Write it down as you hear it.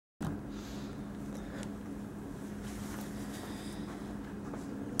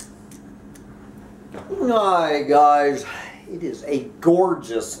Hi guys, it is a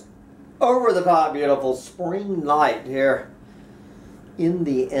gorgeous, over-the-top beautiful spring night here in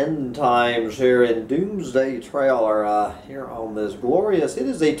the end times here in Doomsday Trailer here on this glorious, it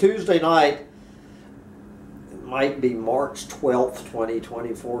is a Tuesday night. It might be March 12th,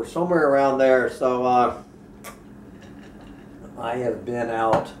 2024, somewhere around there. So I have been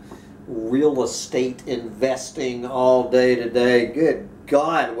out real estate investing all day today. Good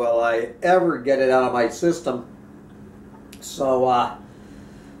God, will I ever get it out of my system? So I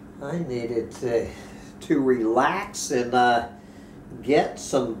needed to relax and get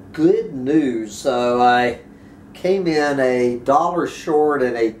some good news. So I came in a dollar short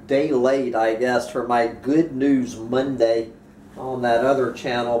and a day late, I guess, for my Good News Monday on that other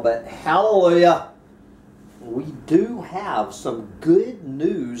channel. But hallelujah, we do have some good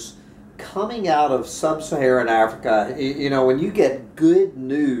news coming out of sub-Saharan Africa. You know, when you get good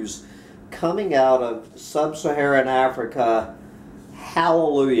news coming out of sub-Saharan Africa,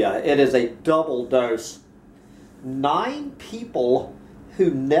 hallelujah, it is a double dose. 9 people who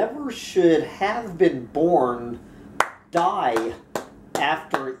never should have been born die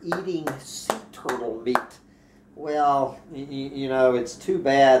after eating sea turtle meat. Well, you know, it's too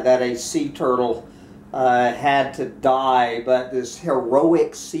bad that a sea turtle had to die, but this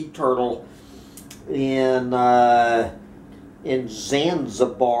heroic sea turtle in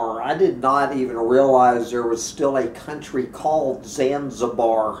Zanzibar, I did not even realize there was still a country called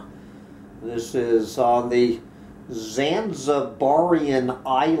Zanzibar. This is on the Zanzibarian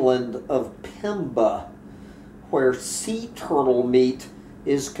island of Pemba, where sea turtle meat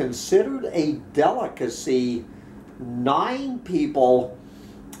is considered a delicacy. 9 people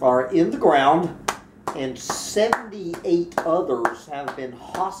are in the ground, and 78 others have been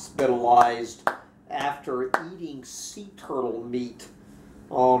hospitalized after eating sea turtle meat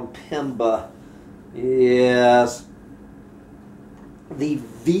on Pemba. Yes. The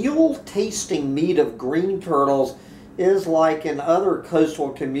veal-tasting meat of green turtles is like in other coastal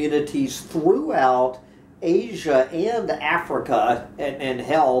communities throughout Asia and Africa, and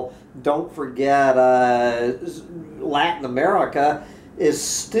hell, don't forget Latin America is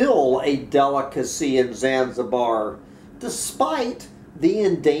still a delicacy in Zanzibar, despite the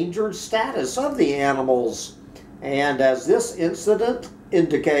endangered status of the animals. And as this incident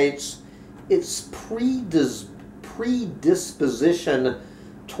indicates, its predisposition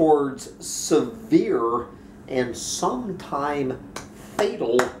towards severe and sometime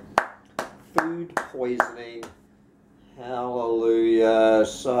fatal food poisoning. Hallelujah.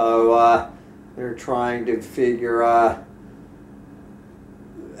 So they're trying to figure out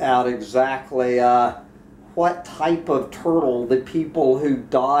exactly what type of turtle the people who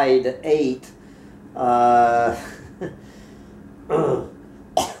died ate.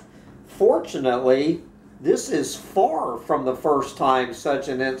 Fortunately, this is far from the first time such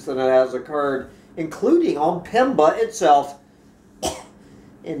an incident has occurred, including on Pemba itself.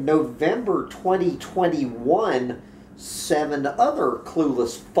 In November 2021, 7 other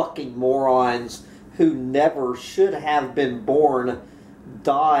clueless fucking morons who never should have been born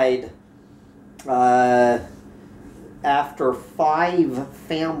died after 5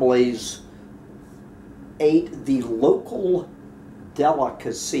 families ate the local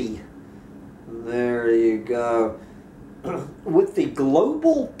delicacy. There you go. With the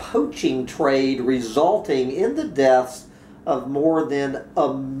global poaching trade resulting in the deaths of more than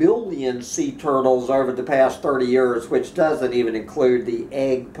 1 million sea turtles over the past 30 years, which doesn't even include the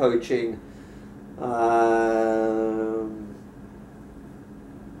egg poaching.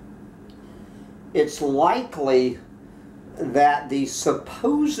 It's likely that the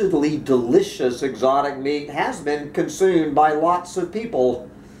supposedly delicious exotic meat has been consumed by lots of people.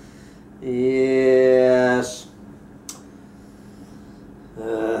 Yes.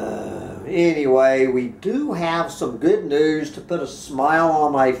 Anyway, we do have some good news to put a smile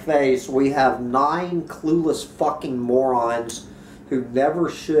on my face. We have 9 clueless fucking morons who never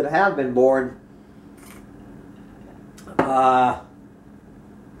should have been born.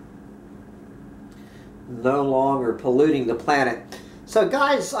 No longer polluting the planet. So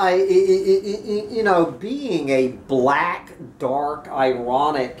guys, you know, being a black, dark,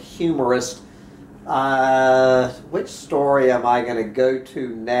 ironic humorist, which story am I going to go to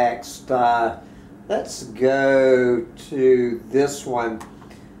next? Let's go to this one.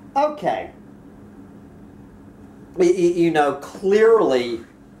 Okay. You know, clearly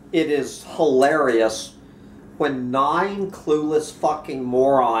it is hilarious when 9 clueless fucking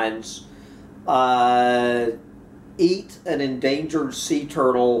morons eat an endangered sea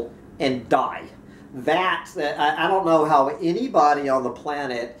turtle and die. I don't know how anybody on the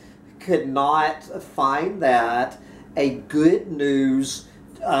planet could not find that a good news,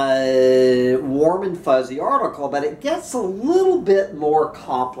 warm and fuzzy article, but it gets a little bit more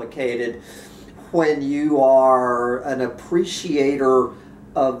complicated when you are an appreciator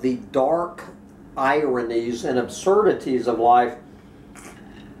of the dark ironies and absurdities of life.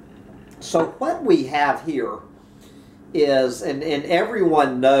 So what we have here is, and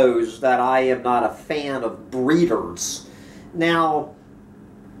everyone knows that I am not a fan of breeders. Now,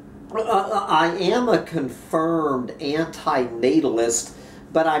 I am a confirmed anti-natalist,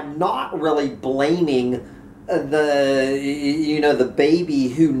 but I'm not really blaming the baby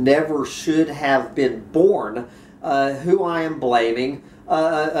who never should have been born. Who I am blaming,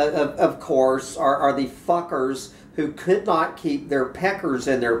 of course, are the fuckers who could not keep their peckers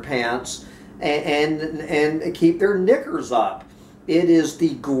in their pants and keep their knickers up. It is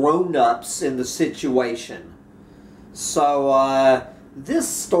the grown-ups in the situation. So this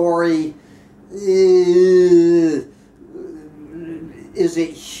story, is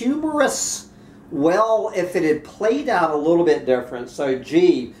it humorous? Well, if it had played out a little bit different, so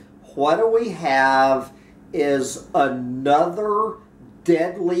gee, what do we have is another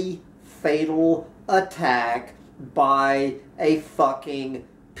deadly, fatal attack by a fucking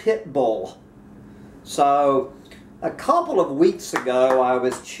pit bull. So, a couple of weeks ago, I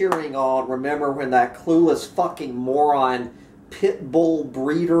was cheering on, remember when that clueless fucking moron pit bull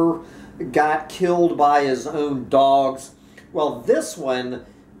breeder got killed by his own dogs? Well, this one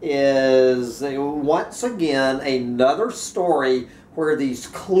is, once again, another story where these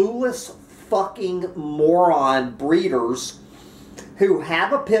clueless fucking moron breeders who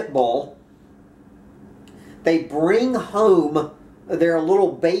have a pit bull, they bring home their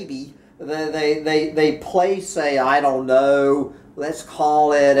little baby, they place a, I don't know, let's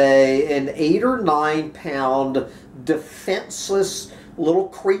call it an 8 or 9 pound defenseless little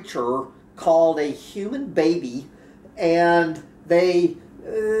creature called a human baby, and they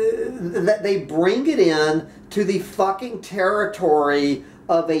bring it in to the fucking territory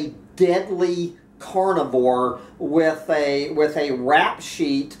of a deadly carnivore with a rap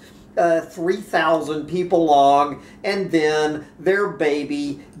sheet 3,000 people long, and then their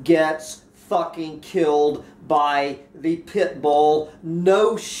baby gets fucking killed by the pit bull.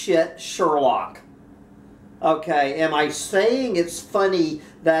 No shit, Sherlock. Okay, am I saying it's funny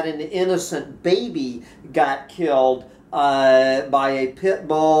that an innocent baby got killed by a pit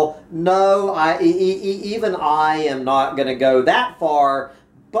bull? No, even I am not going to go that far,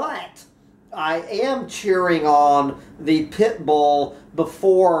 but I am cheering on the pit bull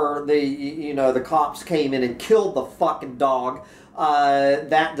before the cops came in and killed the fucking dog.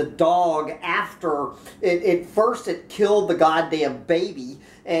 That the dog, after first it killed the goddamn baby,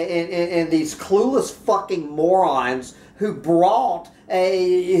 and these clueless fucking morons who brought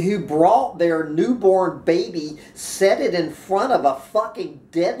their newborn baby, set it in front of a fucking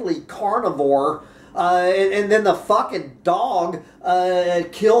deadly carnivore, and then the fucking dog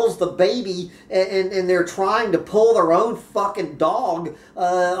kills the baby, and they're trying to pull their own fucking dog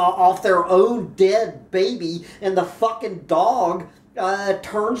off their own dead baby, and the fucking dog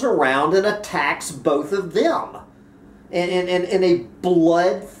turns around and attacks both of them in a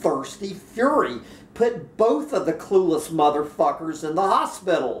bloodthirsty fury. Put both of the clueless motherfuckers in the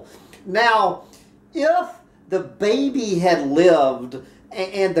hospital. Now, if the baby had lived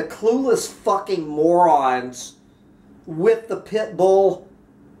and the clueless fucking morons with the pit bull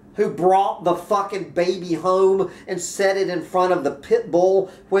who brought the fucking baby home and set it in front of the pit bull,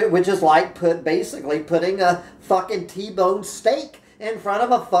 which is like basically putting a fucking T-bone steak in front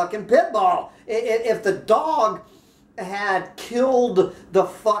of a fucking pit bull. If the dog had killed the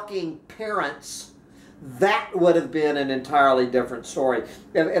fucking parents, that would have been an entirely different story.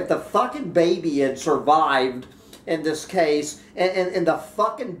 If the fucking baby had survived in this case, and the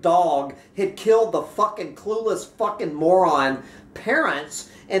fucking dog had killed the fucking clueless fucking moron parents,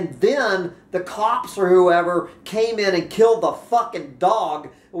 and then the cops or whoever came in and killed the fucking dog,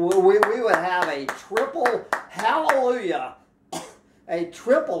 we would have a triple hallelujah. A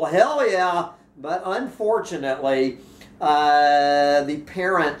triple hell yeah. But unfortunately, the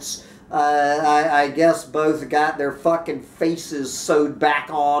parents, I guess, both got their fucking faces sewed back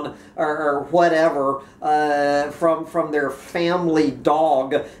on or whatever from their family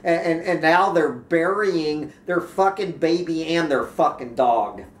dog, and now they're burying their fucking baby and their fucking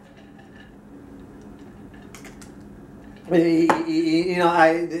dog. You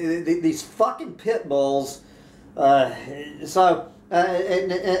know, these fucking pit bulls.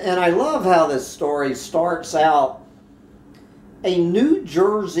 And I love how this story starts out. A New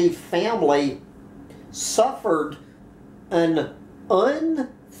Jersey family suffered an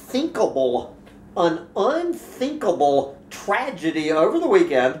unthinkable tragedy over the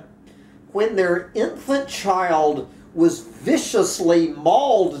weekend when their infant child was viciously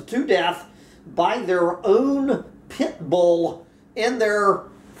mauled to death by their own pit bull in their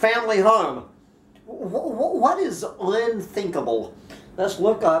family home. What is unthinkable? Let's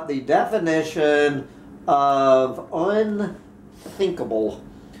look up the definition of unthinkable.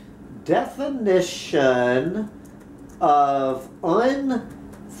 Definition of unthinkable.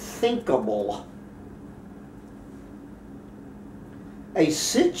 A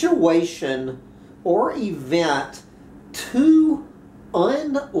situation or event too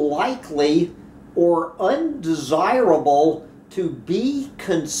unlikely or undesirable to be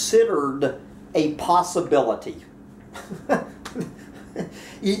considered a possibility.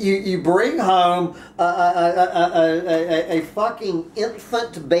 You bring home a fucking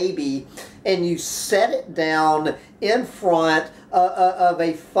infant baby and you set it down in front of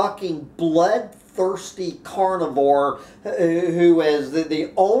a fucking bloodthirsty carnivore who is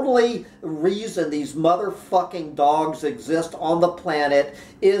the only reason these motherfucking dogs exist on the planet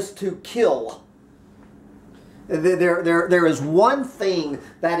is to kill. There is one thing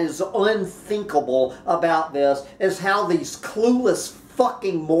that is unthinkable about this, is how these clueless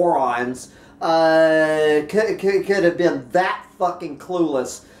fucking morons could have been that fucking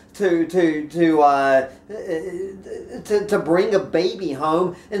clueless to bring a baby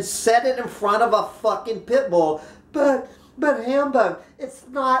home and set it in front of a fucking pit bull. But Hambo, it's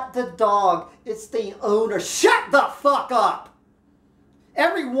not the dog, it's the owner. Shut the fuck up!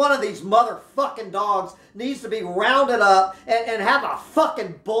 Every one of these motherfucking dogs needs to be rounded up and have a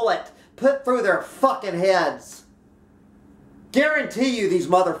fucking bullet put through their fucking heads. Guarantee you these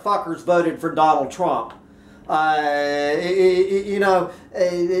motherfuckers voted for Donald Trump. You know,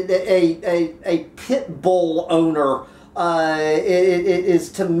 a pit bull owner is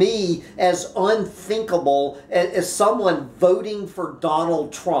to me as unthinkable as someone voting for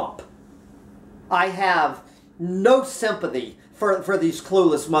Donald Trump. I have no sympathy for these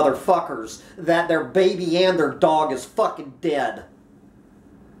clueless motherfuckers that their baby and their dog is fucking dead.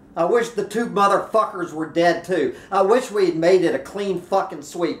 I wish the two motherfuckers were dead too. I wish we had made it a clean fucking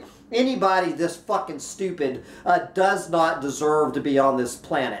sweep. Anybody this fucking stupid does not deserve to be on this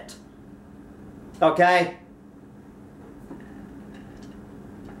planet. Okay?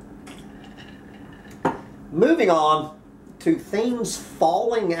 Moving on to things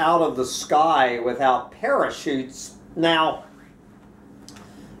falling out of the sky without parachutes. Now,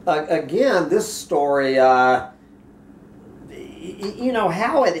 again, this story, you know,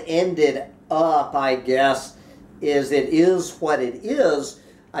 how it ended up, I guess, is it is what it is.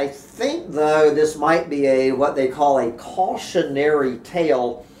 I think, though, this might be what they call a cautionary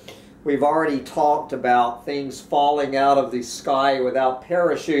tale. We've already talked about things falling out of the sky without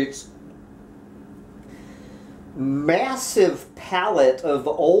parachutes. Massive pallet of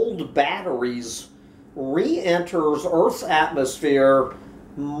old batteries re-enters Earth's atmosphere,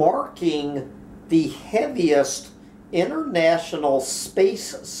 marking the heaviest International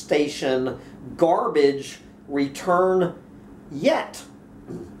Space Station garbage return yet.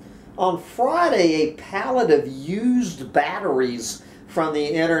 On Friday, a pallet of used batteries from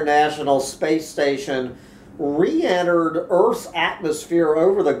the International Space Station re-entered Earth's atmosphere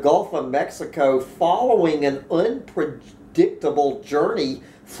over the Gulf of Mexico following an unpredictable journey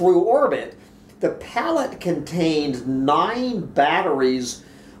through orbit. The pallet contained 9 batteries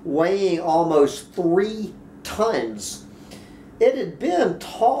weighing almost 3 tons. It had been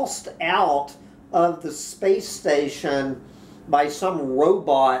tossed out of the space station by some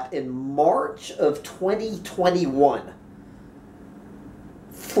robot in March of 2021.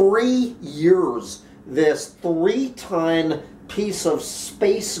 3 years. This 3-ton piece of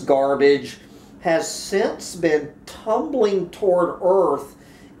space garbage has since been tumbling toward Earth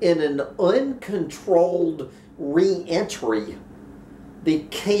in an uncontrolled re-entry. The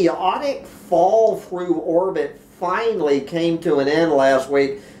chaotic fall through orbit finally came to an end last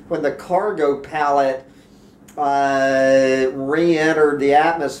week when the cargo pallet re-entered the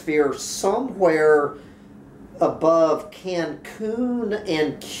atmosphere somewhere above Cancun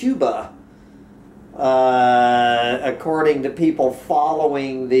and Cuba, according to people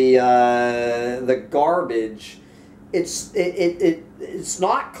following the garbage. It's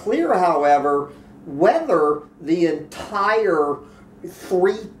not clear, however, whether the entire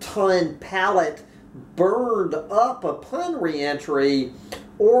 3-ton pallet burned up upon re-entry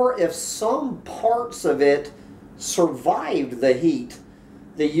or if some parts of it survived the heat.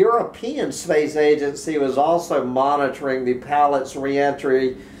 The European Space Agency was also monitoring the pallet's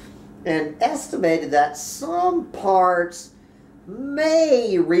re-entry and estimated that some parts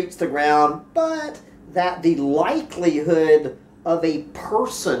may reach the ground, but that the likelihood of a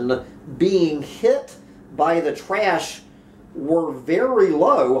person being hit by the trash were very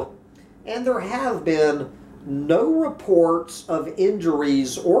low, and there have been no reports of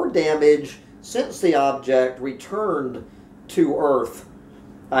injuries or damage since the object returned to Earth.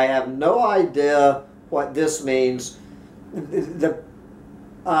 I have no idea what this means. The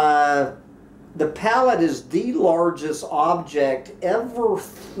pallet is the largest object ever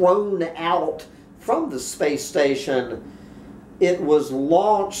thrown out from the space station. It was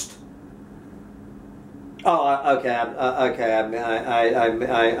launched. Oh, okay. I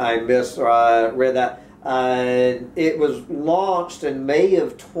misread that. It was launched in May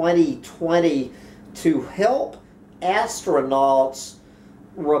of 2020 to help astronauts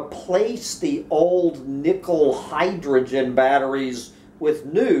replace the old nickel hydrogen batteries with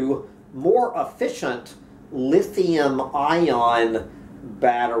new, more efficient lithium-ion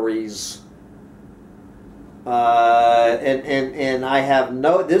batteries. And I have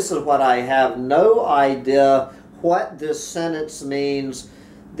no, this is what I have no idea what this sentence means.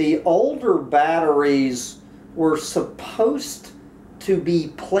 The older batteries were supposed to be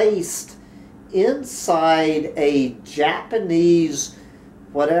placed inside a Japanese,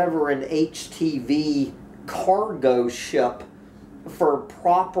 whatever, an HTV cargo ship for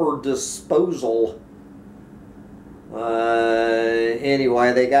proper disposal.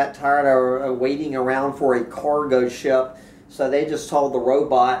 Anyway, they got tired of waiting around for a cargo ship, so they just told the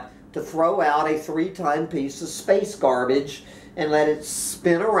robot to throw out a 3-ton piece of space garbage and let it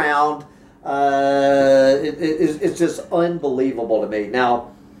spin around. It's just unbelievable to me.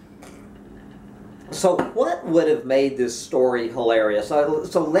 Now, so what would have made this story hilarious?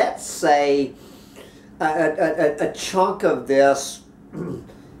 So let's say a chunk of this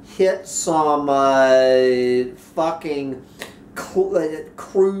hit some fucking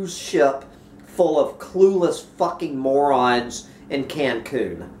cruise ship full of clueless fucking morons in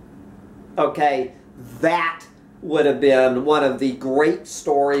Cancun. Okay, that would have been one of the great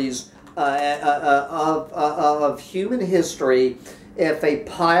stories of human history if a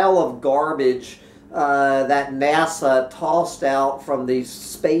pile of garbage that NASA tossed out from the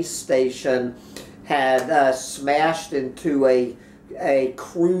space station had smashed into a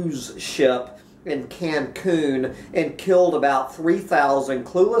cruise ship in Cancun and killed about 3,000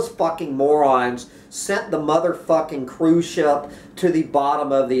 clueless fucking morons, sent the motherfucking cruise ship to the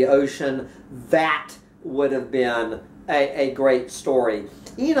bottom of the ocean. That would have been a great story.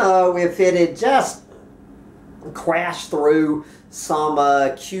 You know, if it had just crashed through some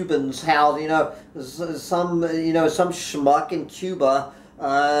Cuban's house, some schmuck in Cuba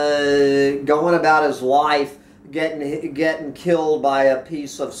going about his life, getting killed by a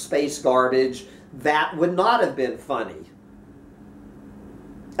piece of space garbage, that would not have been funny.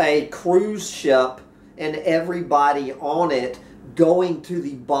 A cruise ship and everybody on it going to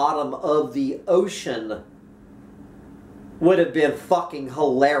the bottom of the ocean would have been fucking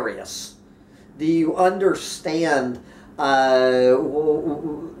hilarious. Do you understand?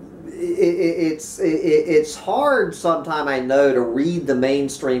 It's hard sometimes, I know, to read the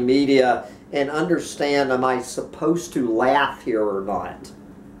mainstream media and understand, am I supposed to laugh here or not?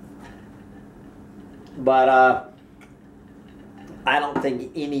 But I don't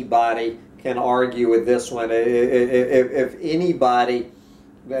think anybody can argue with this one. If anybody,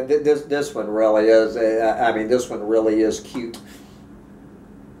 this one really is, I mean, this one really is cute.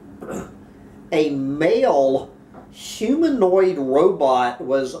 A male humanoid robot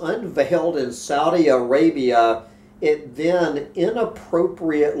was unveiled in Saudi Arabia. It then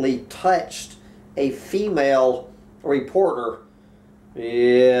inappropriately touched a female reporter.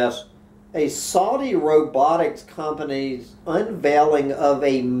 Yes. A Saudi robotics company's unveiling of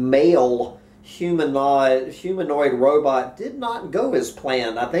a male humanoid robot did not go as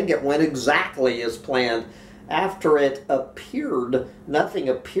planned. I think it went exactly as planned. After it appeared, nothing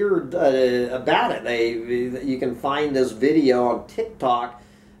appeared about it. You can find this video on TikTok.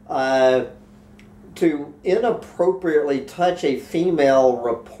 To inappropriately touch a female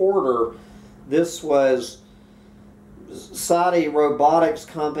reporter, this was Saudi robotics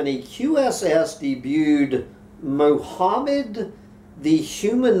company QSS debuted Mohammed the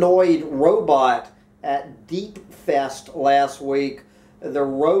humanoid robot at Deep Fest last week. The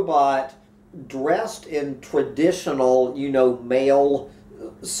robot, dressed in traditional, male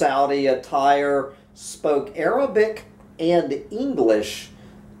Saudi attire, spoke Arabic and English.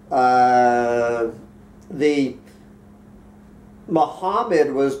 The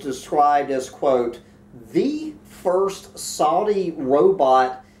Muhammad was described as, quote, the first Saudi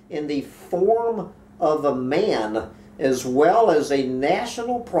robot in the form of a man as well as a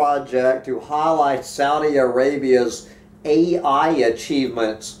national project to highlight Saudi Arabia's AI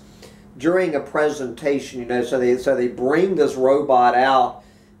achievements during a presentation. You know, so they bring this robot out,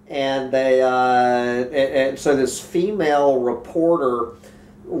 and and so this female reporter,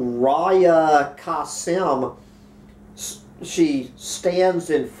 Raya Qasim, she stands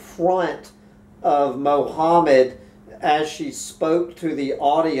in front of Mohammed as she spoke to the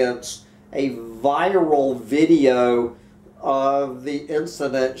audience. A viral video of the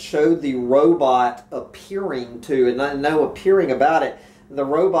incident showed the robot appearing to, and no appearing about it, the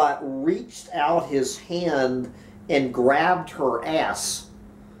robot reached out his hand and grabbed her ass.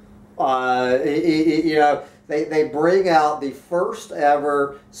 You know, they bring out the first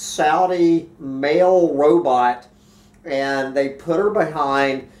ever Saudi male robot, and they put her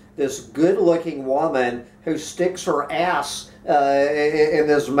behind this good-looking woman who sticks her ass in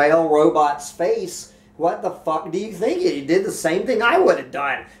this male robot's face. What the fuck do you think? He did the same thing I would have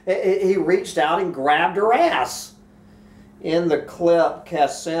done. He reached out and grabbed her ass. In the clip,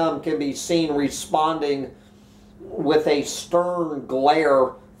 Qasim can be seen responding with a stern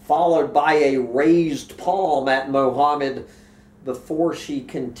glare, followed by a raised palm at Mohammed before she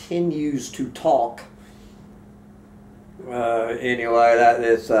continues to talk. Anyway, that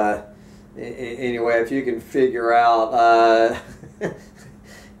is anyway, if you can figure out,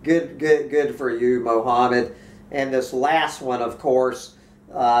 good for you, Mohammed. And this last one, of course,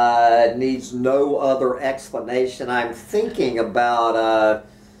 needs no other explanation. I'm thinking about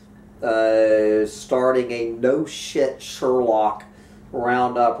starting a no shit Sherlock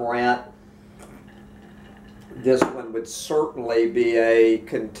roundup rant. This one would certainly be a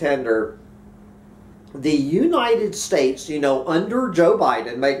contender. The United States, you know, under Joe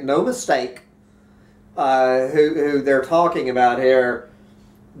Biden, make no mistake, who they're talking about here,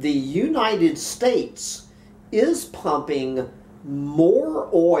 the United States is pumping more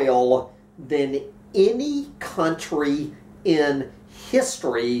oil than any country in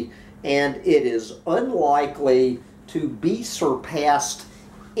history, and it is unlikely to be surpassed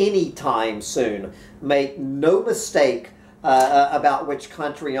anytime soon. Make no mistake about which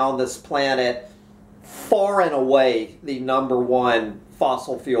country on this planet, far and away the #1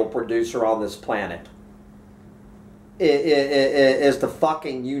 fossil fuel producer on this planet is the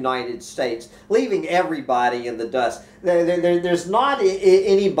fucking United States, leaving everybody in the dust. There's not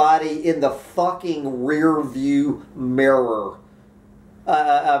anybody in the fucking rear view mirror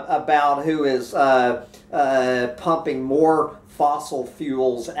about who is pumping more fossil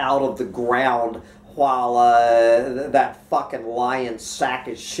fuels out of the ground, while that fucking lying sack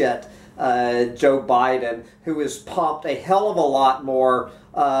of shit, Joe Biden, who has pumped a hell of a lot more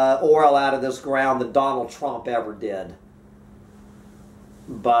oil out of this ground than Donald Trump ever did.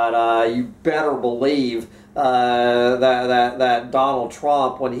 But you better believe that Donald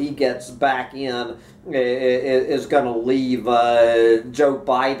Trump, when he gets back in, is going to leave Joe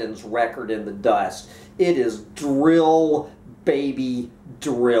Biden's record in the dust. It is drill, baby,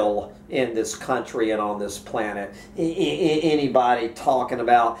 drill in this country and on this planet. Anybody talking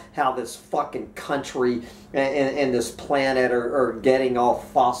about how this fucking country and this planet are getting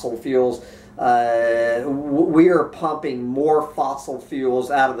off fossil fuels, we are pumping more fossil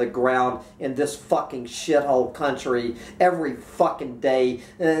fuels out of the ground in this fucking shithole country every fucking day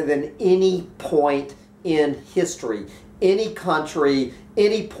than any point in history. Any country,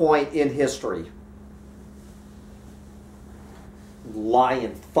 any point in history.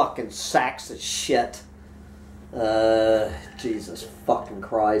 Lying fucking sacks of shit. Jesus fucking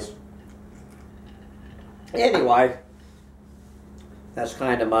Christ. Anyway, that's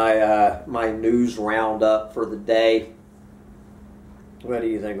kind of my my news roundup for the day. What do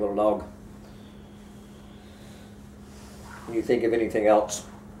you think, little dog? Can you think of anything else?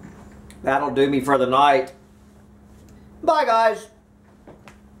 That'll do me for the night. Bye, guys.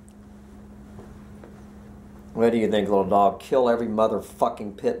 What do you think, little dog? Kill every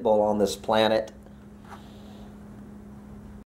motherfucking pit bull on this planet.